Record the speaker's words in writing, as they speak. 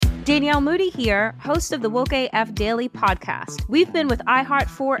Danielle Moody here, host of the Woke AF Daily podcast. We've been with iHeart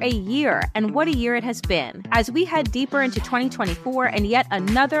for a year, and what a year it has been. As we head deeper into 2024 and yet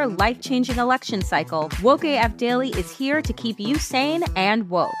another life-changing election cycle, Woke AF Daily is here to keep you sane and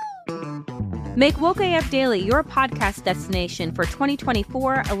woke. Make Woke AF Daily your podcast destination for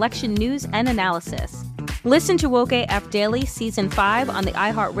 2024 election news and analysis. Listen to Woke AF Daily Season 5 on the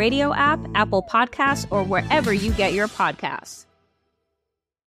iHeartRadio app, Apple Podcasts, or wherever you get your podcasts.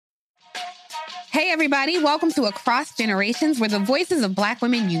 Hey, everybody. Welcome to Across Generations, where the voices of Black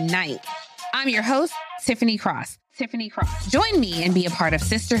women unite. I'm your host, Tiffany Cross. Join me and be a part of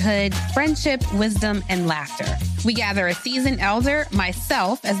sisterhood, friendship, wisdom, and laughter. We gather a seasoned elder,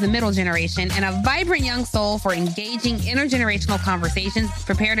 myself as the middle generation, and a vibrant young soul for engaging intergenerational conversations,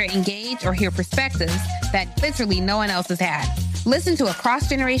 prepare to engage or hear perspectives that literally no one else has had. Listen to Across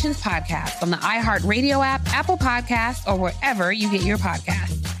Generations podcast on the iHeartRadio app, Apple Podcasts, or wherever you get your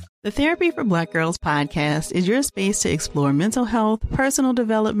podcasts. The Therapy for Black Girls podcast is your space to explore mental health, personal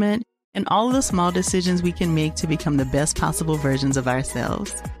development, and all of the small decisions we can make to become the best possible versions of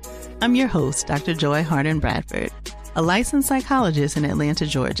ourselves. I'm your host, Dr. Joy Harden Bradford, a licensed psychologist in Atlanta,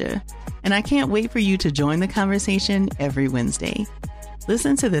 Georgia, and I can't wait for you to join the conversation every Wednesday.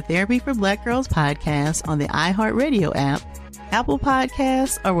 Listen to the Therapy for Black Girls podcast on the iHeartRadio app, Apple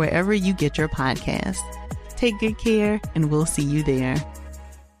Podcasts, or wherever you get your podcasts. Take good care, and we'll see you there.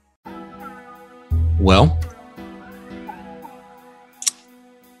 Well,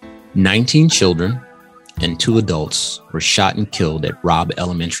 19 children and 2 adults were shot and killed at Robb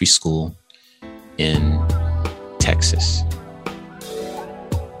Elementary School in Texas.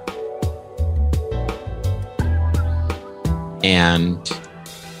 And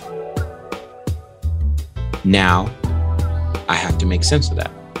now I have to make sense of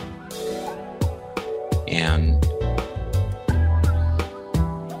that. And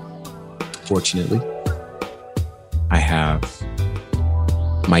fortunately, I have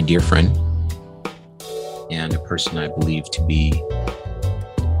my dear friend and a person I believe to be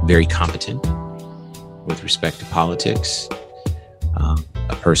very competent with respect to politics,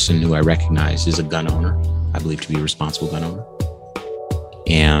 a person who I recognize is a gun owner, I believe to be a responsible gun owner,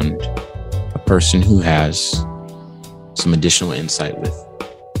 and a person who has some additional insight with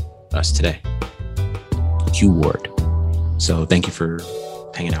us today, Q Ward. So thank you for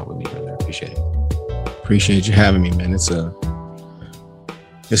hanging out with me, brother. I appreciate it. Appreciate you having me, man. It's a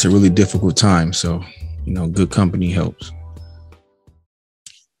really difficult time. So, good company helps.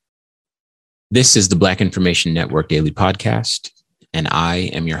 This is the Black Information Network Daily Podcast, and I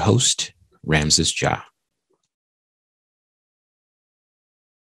am your host, Ramses Ja.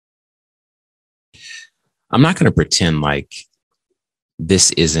 I'm not going to pretend like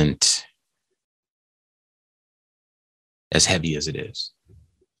this isn't as heavy as it is.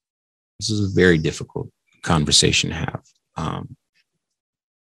 This is a very difficult conversation to have.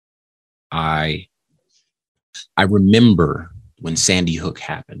 I remember when Sandy Hook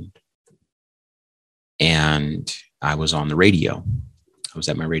happened, and I was on the radio. I was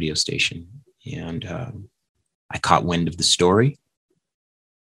at my radio station, and I caught wind of the story,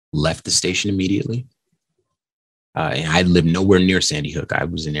 left the station immediately. And I lived nowhere near Sandy Hook. I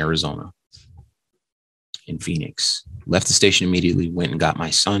was in Arizona, in Phoenix. Left the station immediately, went and got my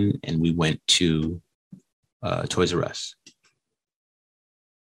son, and we went to Toys R Us.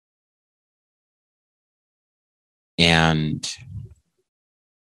 And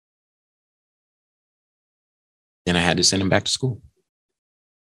then I had to send him back to school.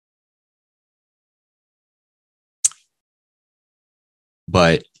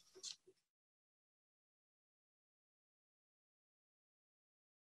 But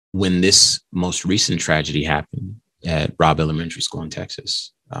when this most recent tragedy happened at Robb Elementary School in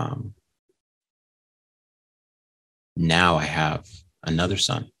Texas, now I have another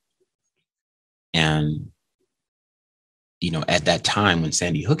son. And, at that time when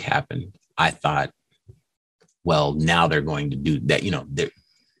Sandy Hook happened, I thought, well, now they're going to do that.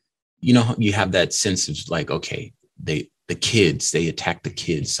 You have that sense of like, okay, they attack the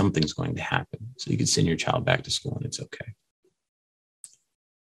kids, something's going to happen. So you can send your child back to school and it's okay.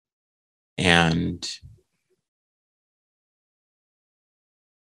 And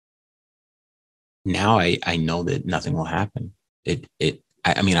now I know that nothing will happen.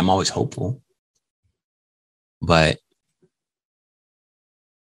 I'm always hopeful, but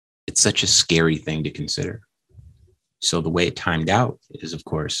it's such a scary thing to consider. So the way it timed out is, of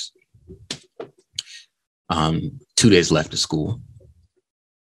course, 2 days left of school.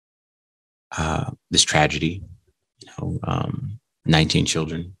 This tragedy, 19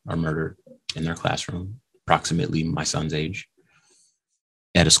 children are murdered in their classroom, approximately my son's age.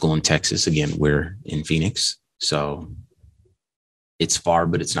 at a school in Texas. Again, we're in Phoenix, so it's far,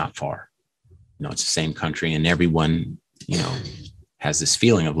 but it's not far. It's the same country, and everyone, has this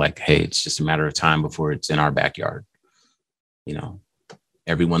feeling of like, hey, it's just a matter of time before it's in our backyard.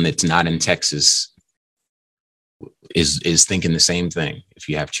 Everyone that's not in Texas is thinking the same thing. If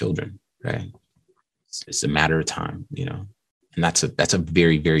you have children, right? It's a matter of time, and that's a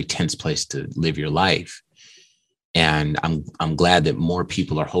very, very tense place to live your life. And I'm glad that more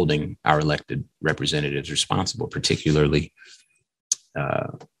people are holding our elected representatives responsible, particularly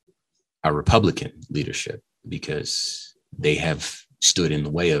our Republican leadership, because they have stood in the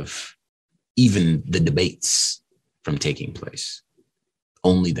way of even the debates from taking place.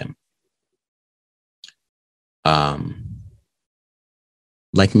 Only them.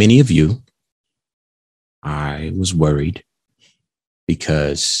 Like many of you, I was worried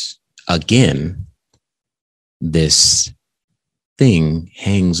because, again, this thing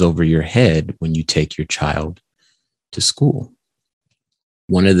hangs over your head when you take your child to school.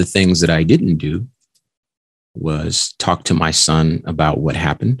 One of the things that I didn't do was talk to my son about what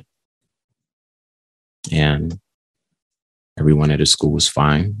happened. And everyone at his school was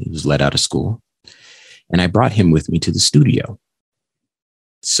fine. He was let out of school. And I brought him with me to the studio.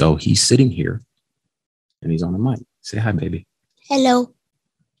 So he's sitting here and he's on the mic. Say hi, baby. Hello.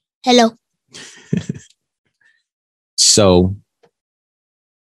 Hello. So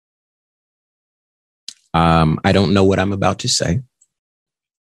I don't know what I'm about to say,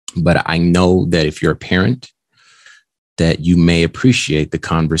 but I know that if you're a parent, that you may appreciate the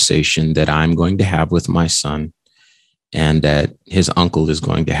conversation that I'm going to have with my son and that his uncle is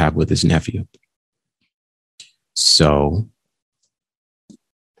going to have with his nephew. So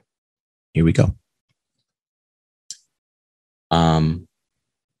here we go.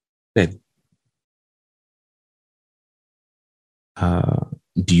 Babe,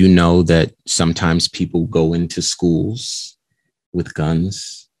 do you know that sometimes people go into schools with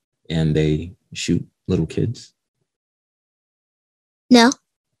guns and they shoot little kids? No.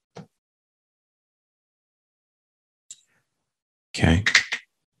 Okay.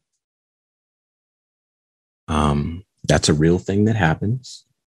 That's a real thing that happens.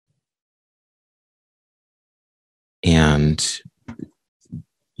 And,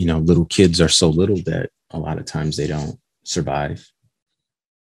 little kids are so little that a lot of times they don't survive.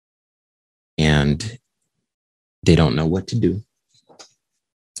 And they don't know what to do.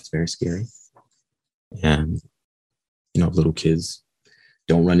 It's very scary. And, little kids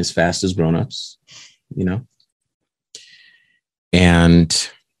don't run as fast as grown-ups, And,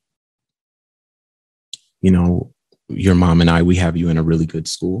 your mom and I, we have you in a really good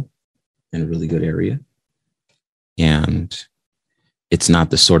school, in a really good area. And it's not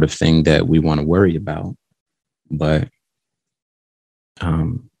the sort of thing that we want to worry about. But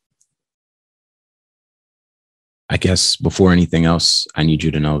I guess before anything else, I need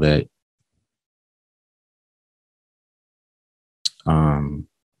you to know that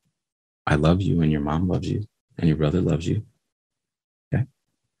I love you and your mom loves you and your brother loves you. Okay.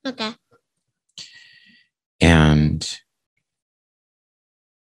 Okay. And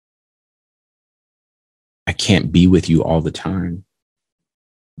I can't be with you all the time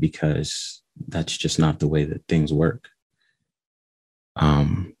because that's just not the way that things work.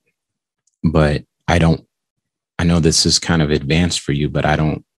 But I know this is kind of advanced for you, but I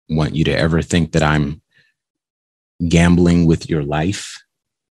don't want you to ever think that I'm gambling with your life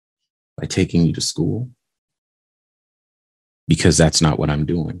by taking you to school, because that's not what I'm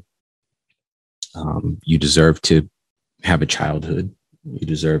doing. You deserve to have a childhood. You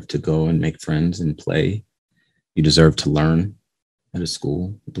deserve to go and make friends and play. You deserve to learn at a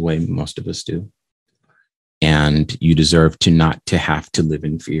school the way most of us do. And you deserve to not to have to live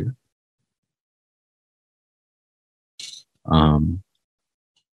in fear.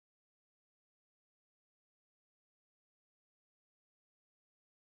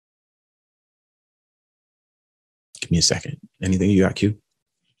 Give me a second. Anything you got, Q?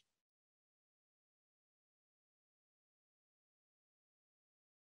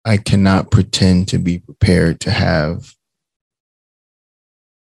 I cannot pretend to be prepared to have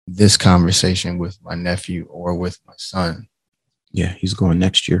this conversation with my nephew or with my son. Yeah, he's going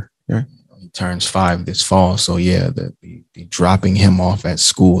next year. Yeah. He turns 5 this fall. So yeah, the dropping him off at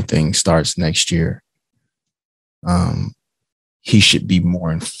school thing starts next year. He should be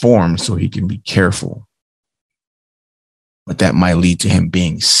more informed so he can be careful. But that might lead to him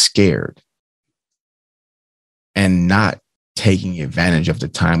being scared and not taking advantage of the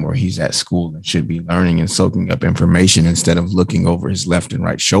time where he's at school and should be learning and soaking up information instead of looking over his left and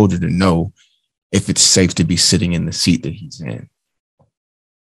right shoulder to know if it's safe to be sitting in the seat that he's in.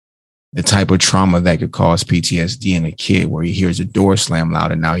 the type of trauma that could cause PTSD in a kid where he hears a door slam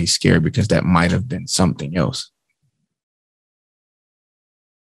loud and now he's scared because that might have been something else.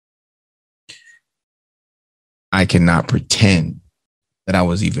 I cannot pretend that I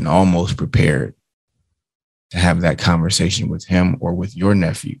was even almost prepared to have that conversation with him or with your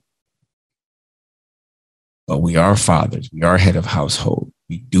nephew. But we are fathers. We are head of household.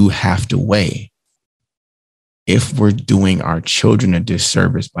 We do have to weigh if we're doing our children a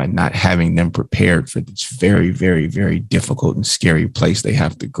disservice by not having them prepared for this very, very, very difficult and scary place they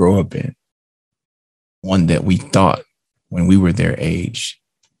have to grow up in. One that we thought when we were their age,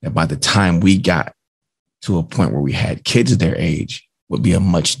 that by the time we got to a point where we had kids their age, would be a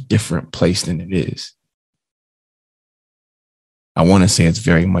much different place than it is. I want to say it's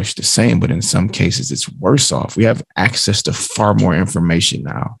very much the same, but in some cases it's worse off. We have access to far more information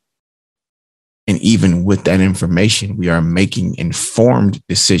now. And even with that information, we are making informed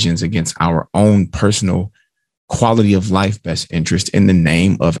decisions against our own personal quality of life best interest in the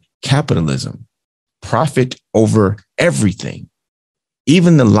name of capitalism. Profit over everything,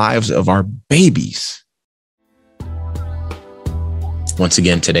 even the lives of our babies. Once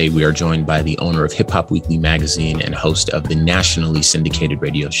again, today we are joined by the owner of Hip Hop Weekly magazine and host of the nationally syndicated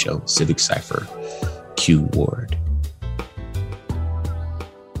radio show, Civic Cypher, Q Ward.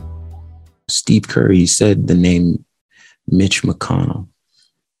 Steve Curry said the name Mitch McConnell.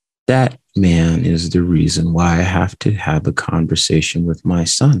 That man is the reason why I have to have a conversation with my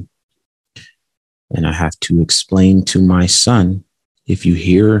son. And I have to explain to my son, if you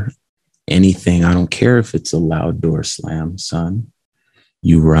hear anything, I don't care if it's a loud door slam, son,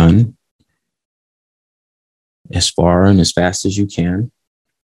 you run as far and as fast as you can.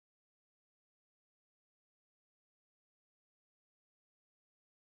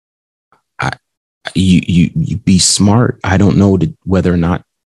 You be smart. I don't know whether or not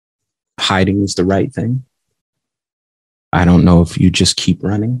hiding is the right thing. I don't know if you just keep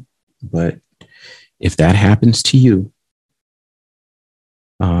running, but if that happens to you,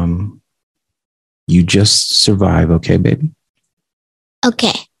 you just survive. Okay, baby?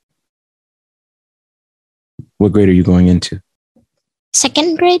 Okay. What grade are you going into?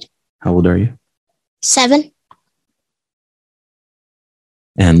 2nd grade. How old are you? 7.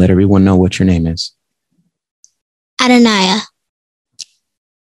 And let everyone know what your name is. Adonaiah.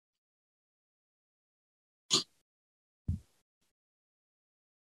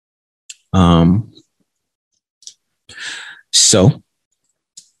 So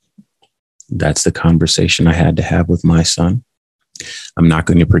that's the conversation I had to have with my son. I'm not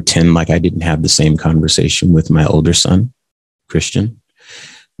going to pretend like I didn't have the same conversation with my older son, Christian.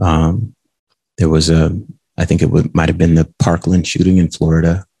 There was I think it might have been the Parkland shooting in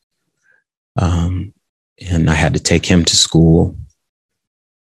Florida. And I had to take him to school.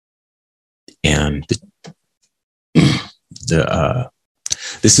 And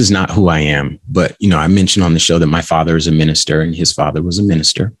this is not who I am, but, I mentioned on the show that my father is a minister and his father was a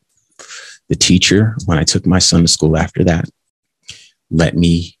minister. The teacher, when I took my son to school after that, let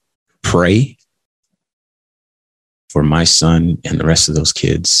me pray for my son and the rest of those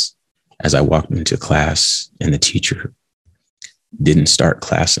kids as I walked into class, and the teacher didn't start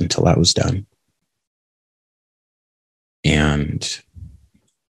class until I was done. And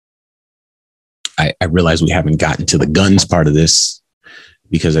I realize we haven't gotten to the guns part of this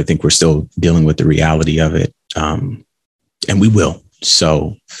because I think we're still dealing with the reality of it. And we will.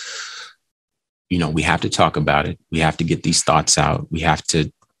 So, we have to talk about it. We have to get these thoughts out. We have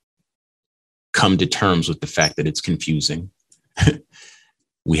to come to terms with the fact that it's confusing.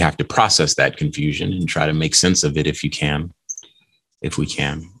 We have to process that confusion and try to make sense of it if we can.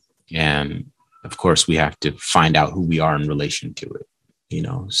 And of course, we have to find out who we are in relation to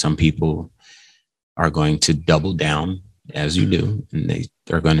it. Some people are going to double down as you do, and they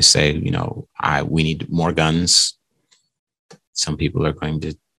are going to say, we need more guns. Some people are going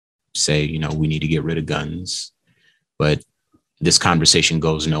to say, we need to get rid of guns. But this conversation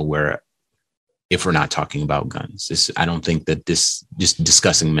goes nowhere if we're not talking about guns. I don't think that this just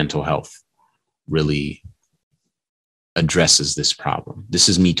discussing mental health really addresses this problem. This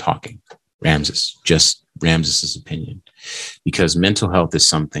is me talking, just Ramses's opinion, because mental health is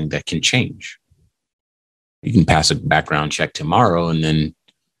something that can change. You can pass a background check tomorrow and then,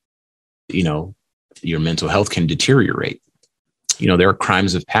 your mental health can deteriorate. There are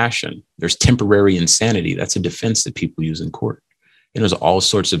crimes of passion. There's temporary insanity. That's a defense that people use in court. There's all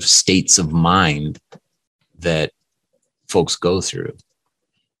sorts of states of mind that folks go through.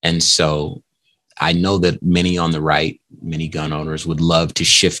 And so I know that many on the right, many gun owners would love to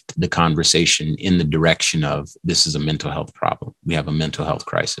shift the conversation in the direction of this is a mental health problem. We have a mental health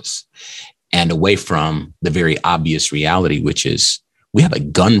crisis, and away from the very obvious reality, which is we have a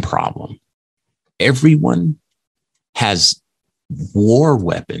gun problem. Everyone has war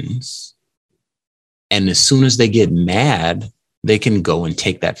weapons. And as soon as they get mad, they can go and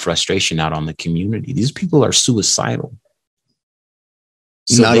take that frustration out on the community. These people are suicidal.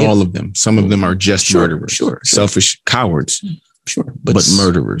 So not all of them. Some of them are just murderers. Sure. Selfish cowards. Sure. But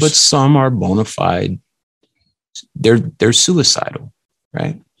murderers. But some are bona fide. They're suicidal,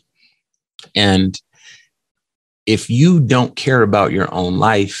 right? And if you don't care about your own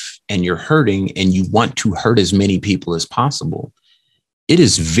life and you're hurting and you want to hurt as many people as possible, it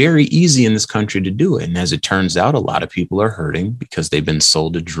is very easy in this country to do it. And as it turns out, a lot of people are hurting because they've been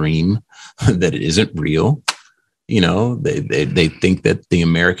sold a dream that it isn't real. You know, they think that the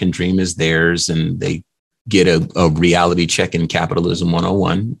American dream is theirs, and they get a reality check in Capitalism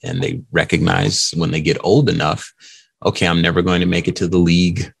 101, and they recognize when they get old enough, okay, I'm never going to make it to the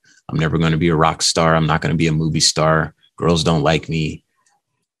league. I'm never going to be a rock star. I'm not going to be a movie star. Girls don't like me.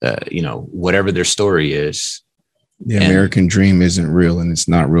 Whatever their story is. The American dream isn't real, and it's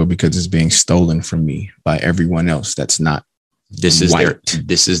not real because it's being stolen from me by everyone else. That's not this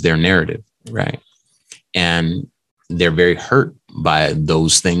is their narrative, right? And they're very hurt by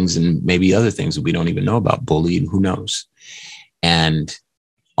those things and maybe other things that we don't even know about, bullying, who knows? And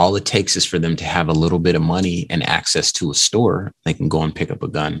all it takes is for them to have a little bit of money and access to a store. They can go and pick up a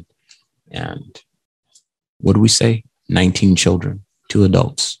gun. And what do we say? 19 children, 2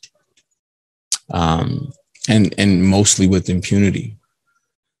 adults. And mostly with impunity.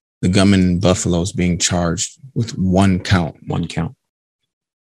 The gunman in Buffalo is being charged with one count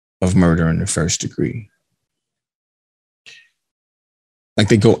of murder in the first degree. Like,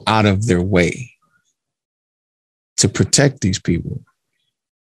 they go out of their way to protect these people.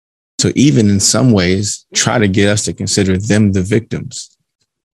 So even in some ways, try to get us to consider them the victims.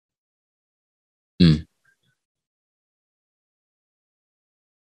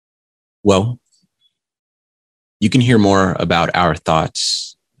 Well, you can hear more about our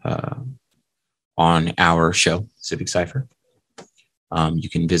thoughts on our show, Civic Cypher. You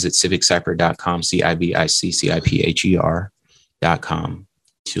can visit civiccypher.com, CIVICCIPHER.com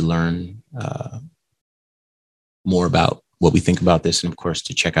to learn more about what we think about this. And of course,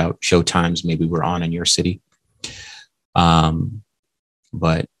 to check out show times maybe we're on in your city.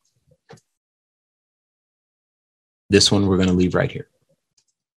 But this one, we're going to leave right here.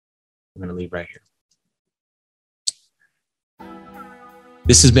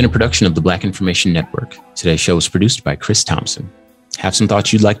 This has been a production of the Black Information Network. Today's show was produced by Chris Thompson. Have some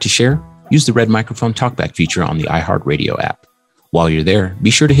thoughts you'd like to share? Use the red microphone talkback feature on the iHeartRadio app. While you're there, be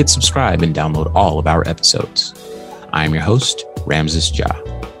sure to hit subscribe and download all of our episodes. I am your host, Ramses Ja,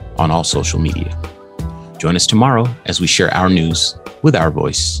 on all social media. Join us tomorrow as we share our news with our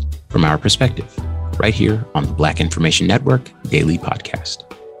voice from our perspective, right here on the Black Information Network Daily Podcast.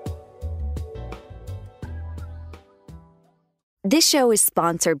 This show is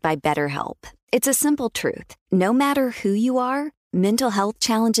sponsored by BetterHelp. It's a simple truth. No matter who you are, mental health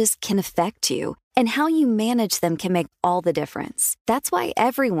challenges can affect you, and how you manage them can make all the difference. That's why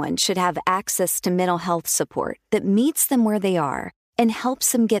everyone should have access to mental health support that meets them where they are and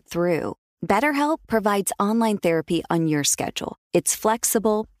helps them get through. BetterHelp provides online therapy on your schedule. It's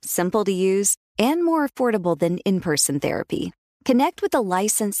flexible, simple to use, and more affordable than in-person therapy. Connect with a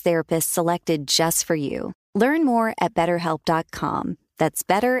licensed therapist selected just for you. Learn more at BetterHelp.com. That's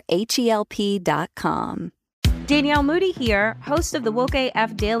BetterHelp.com. Danielle Moody here, host of the Woke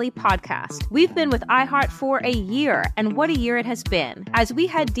AF Daily podcast. We've been with iHeart for a year, and what a year it has been. As we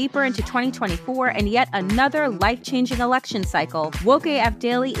head deeper into 2024 and yet another life-changing election cycle, Woke AF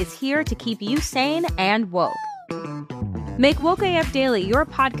Daily is here to keep you sane and woke. Make Woke AF Daily your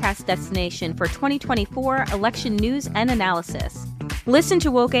podcast destination for 2024 election news and analysis. Listen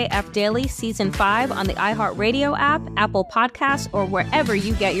to Woke AF Daily Season 5 on the iHeartRadio app, Apple Podcasts, or wherever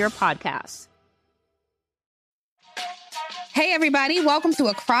you get your podcasts. Hey, everybody. Welcome to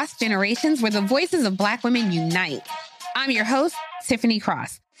Across Generations, where the voices of Black women unite. I'm your host, Tiffany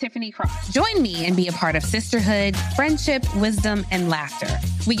Cross. Join me and be a part of sisterhood, friendship, wisdom, and laughter.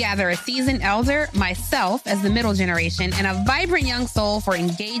 We gather a seasoned elder, myself as the middle generation, and a vibrant young soul for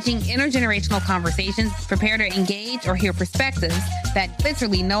engaging intergenerational conversations. Prepare to engage or hear perspectives that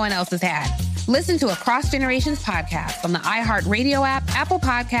literally no one else has had. Listen to Across Generations podcast on the iHeartRadio app, Apple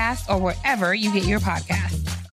Podcasts, or wherever you get your podcasts.